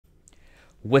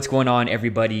What's going on,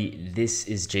 everybody? This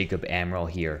is Jacob Amaral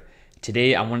here.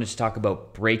 Today, I wanted to talk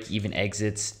about break-even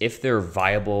exits. If they're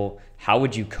viable, how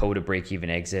would you code a break-even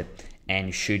exit,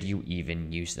 and should you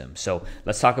even use them? So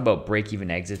let's talk about break-even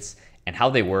exits and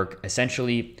how they work.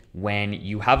 Essentially, when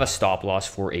you have a stop loss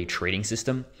for a trading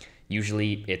system,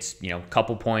 usually it's a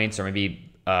couple points or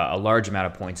maybe a large amount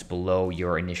of points below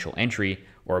your initial entry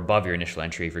or above your initial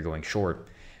entry if you're going short.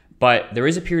 But there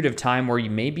is a period of time where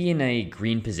you may be in a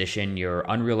green position, your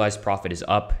unrealized profit is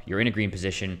up, you're in a green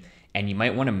position, and you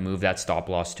might want to move that stop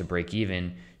loss to break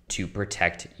even to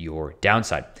protect your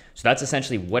downside. So that's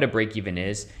essentially what a break even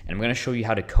is, and I'm going to show you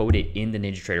how to code it in the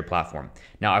NinjaTrader platform.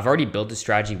 Now, I've already built a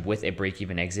strategy with a break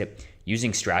even exit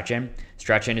using StratGen.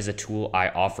 StratGen is a tool I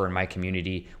offer in my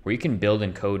community where you can build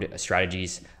and code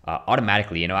strategies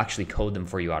automatically, actually code them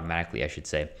for you automatically, I should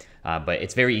say. But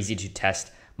it's very easy to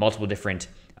test multiple different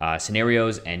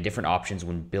scenarios and different options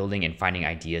when building and finding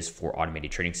ideas for automated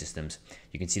trading systems.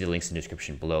 You can see the links in the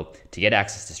description below to get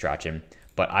access to StratGen.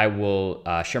 But I will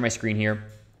share my screen here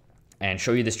and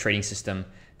show you this trading system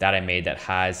that I made that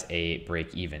has a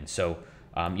break even. So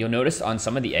you'll notice on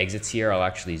some of the exits here, I'll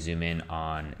actually zoom in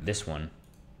on this one.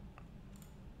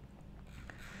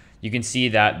 You can see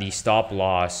that the stop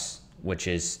loss, which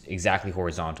is exactly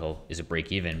horizontal, is a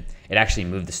break even. It actually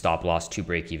moved the stop loss to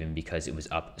break even because it was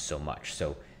up so much.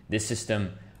 So this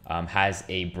system has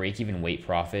a break-even weight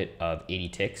profit of 80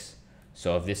 ticks.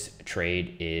 So if this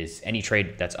trade is any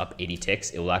trade that's up 80 ticks,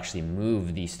 it will actually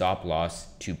move the stop loss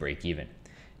to break even.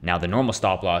 Now the normal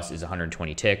stop loss is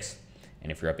 120 ticks,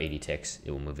 and if you're up 80 ticks,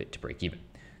 it will move it to break even.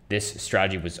 This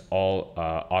strategy was all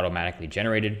automatically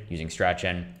generated using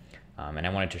StratGen, and I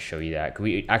wanted to show you that.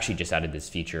 We actually just added this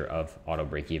feature of auto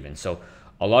break even. So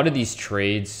a lot of these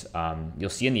trades, you'll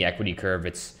see in the equity curve,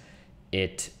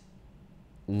 it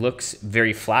looks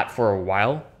very flat for a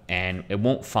while, and it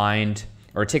won't find,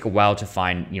 or take a while to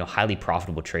find, highly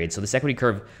profitable trades. So this equity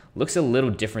curve looks a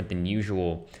little different than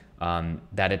usual,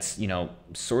 that it's,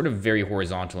 sort of very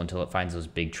horizontal until it finds those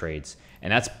big trades.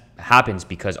 And that happens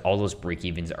because all those break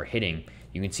evens are hitting.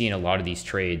 You can see in a lot of these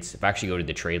trades, if I actually go to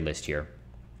the trade list here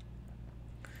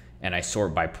and I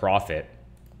sort by profit,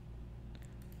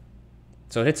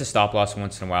 so it hits a stop loss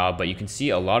once in a while, but you can see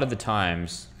a lot of the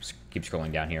times, keep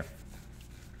scrolling down here,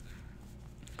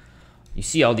 you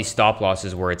see all these stop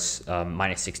losses where it's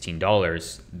minus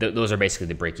 $16. Those are basically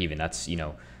the break even. That's,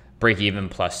 break even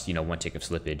plus, 1 tick of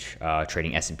slippage,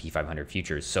 trading S&P 500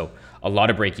 futures. So a lot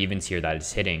of break evens here that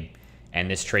it's hitting. And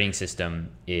this trading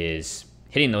system is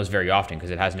hitting those very often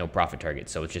because it has no profit target.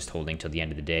 So it's just holding till the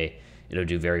end of the day. It'll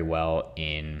do very well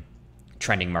in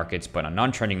trending markets, but on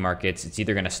non-trending markets, it's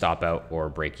either going to stop out or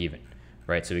break even,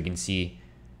 right? So we can see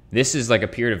this is like a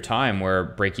period of time where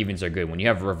break evens are good. When you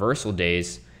have reversal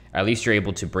days, at least you're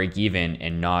able to break even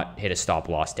and not hit a stop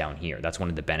loss down here. That's one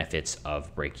of the benefits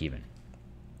of break even.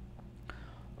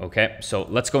 Okay, so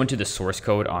let's go into the source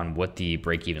code on what the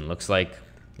break even looks like.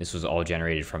 This was all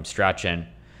generated from StratGen,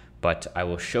 but I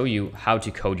will show you how to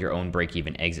code your own break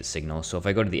even exit signal. So if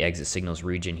I go to the exit signals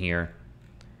region here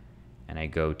and I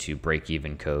go to break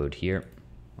even code here,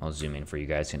 I'll zoom in for you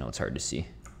guys. I know it's hard to see.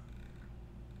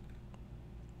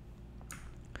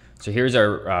 So here's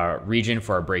our region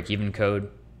for our break even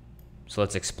code. So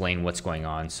let's explain what's going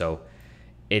on. So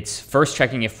it's first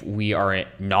checking if we are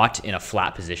not in a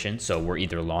flat position. So we're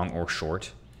either long or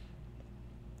short.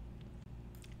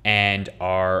 And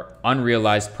our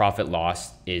unrealized profit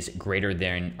loss is greater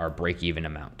than our break-even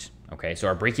amount. Okay, so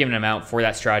our break-even amount for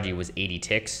that strategy was 80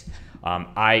 ticks.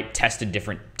 I tested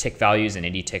different tick values, and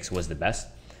 80 ticks was the best.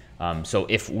 So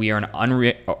if we are in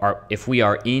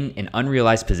an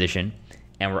unrealized position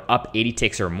and we're up 80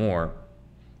 ticks or more,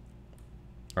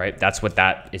 right? That's what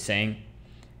that is saying.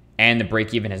 And the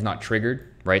break even has not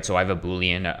triggered, right? So I have a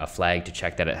Boolean, a flag to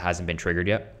check that it hasn't been triggered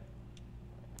yet.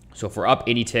 So if we're up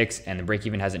 80 ticks and the break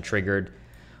even hasn't triggered,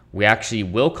 we actually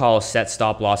will call set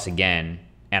stop loss again.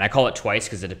 And I call it twice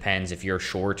because it depends if you're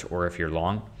short or if you're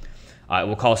long. It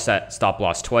will call set stop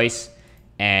loss twice,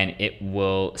 and it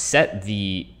will set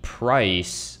the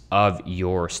price of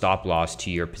your stop loss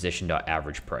to your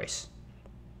position.average price.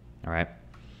 All right.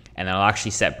 And then I'll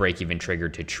actually set break-even trigger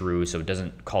to true so it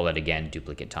doesn't call it again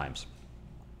duplicate times.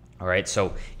 All right,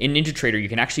 so in NinjaTrader, you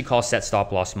can actually call set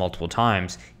stop loss multiple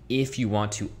times if you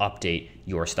want to update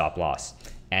your stop loss.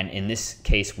 And in this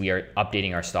case, we are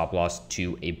updating our stop loss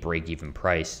to a break-even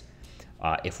price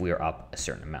if we are up a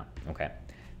certain amount, okay?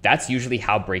 That's usually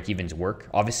how break-evens work.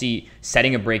 Obviously,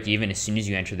 setting a break-even as soon as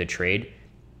you enter the trade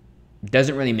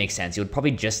doesn't really make sense. You'll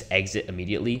probably just exit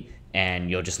immediately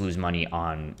and you'll just lose money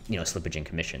on, slippage and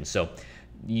commissions. So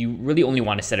you really only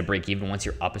want to set a break even once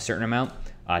you're up a certain amount.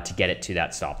 to get it to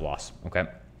that stop loss. Okay.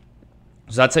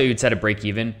 So that's how you would set a break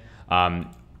even.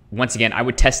 Once again, I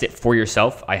would test it for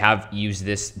yourself. I have used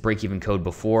this break-even code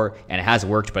before and it has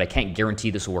worked, but I can't guarantee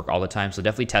this will work all the time. So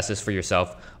definitely test this for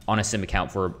yourself on a sim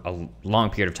account for a long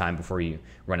period of time before you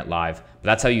run it live. But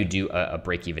that's how you do a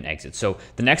break-even exit. So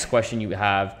the next question you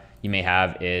may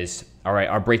have is, all right,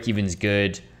 are break-evens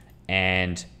good?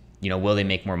 And will they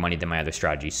make more money than my other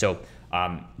strategies? So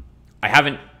I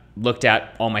haven't looked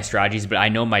at all my strategies, but I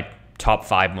know my top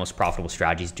 5 most profitable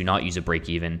strategies do not use a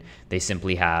break-even. They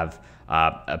simply have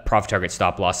a profit target,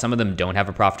 stop loss. Some of them don't have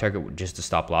a profit target, just a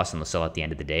stop loss, and they'll sell at the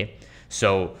end of the day.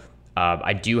 So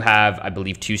I do have, I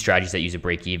believe, 2 strategies that use a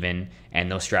break even,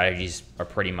 and those strategies are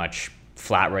pretty much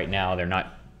flat right now. They're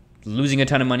not losing a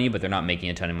ton of money, but they're not making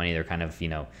a ton of money. They're kind of,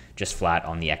 just flat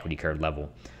on the equity curve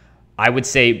level. I would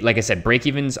say, like I said, break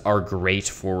evens are great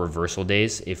for reversal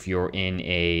days. If you're in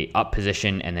a up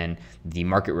position and then the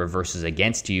market reverses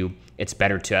against you, it's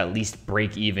better to at least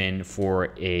break even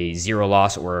for a 0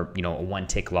 loss or a 1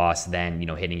 tick loss than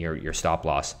hitting your stop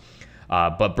loss.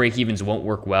 But break evens won't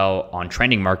work well on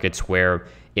trending markets where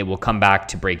it will come back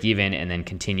to break even and then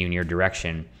continue in your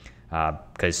direction,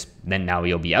 because then now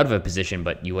you'll be out of a position,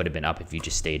 but you would have been up if you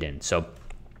just stayed in. So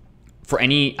for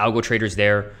any algo traders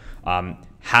there,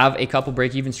 have a couple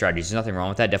break-even strategies. There's nothing wrong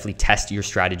with that. Definitely test your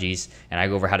strategies, and I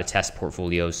go over how to test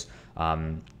portfolios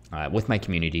with my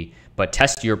community. But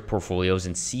test your portfolios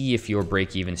and see if your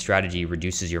break-even strategy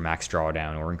reduces your max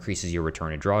drawdown or increases your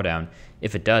return to drawdown.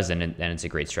 If it does, then it's a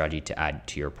great strategy to add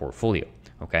to your portfolio.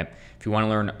 Okay. If you want to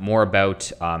learn more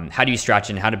about how to use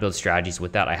Stratch and how to build strategies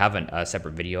with that, I have a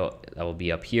separate video that will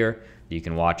be up here that you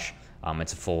can watch.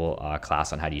 It's a full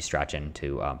class on how to use Stratch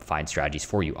to find strategies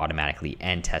for you automatically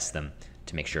and test them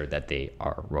to make sure that they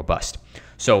are robust.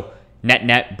 So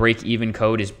net break-even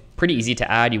code is pretty easy to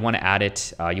add. You want to add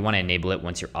it. You want to enable it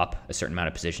once you're up a certain amount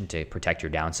of position to protect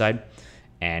your downside,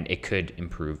 and it could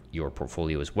improve your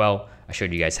portfolio as well. I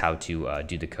showed you guys how to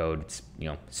do the code. It's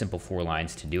simple 4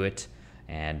 lines to do it,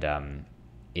 and I'm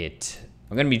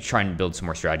going to be trying to build some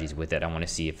more strategies with it. I want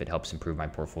to see if it helps improve my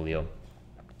portfolio,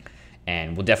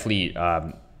 and we'll definitely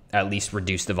at least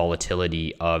reduce the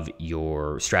volatility of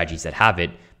your strategies that have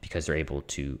it, because they're able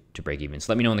to break even.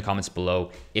 So let me know in the comments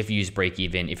below if you use break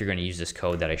even, if you're going to use this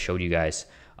code that I showed you guys,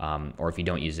 or if you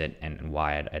don't use it and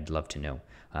why. I'd love to know.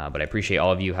 But I appreciate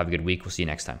all of you. Have a good week. We'll see you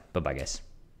next time. Bye-bye, guys.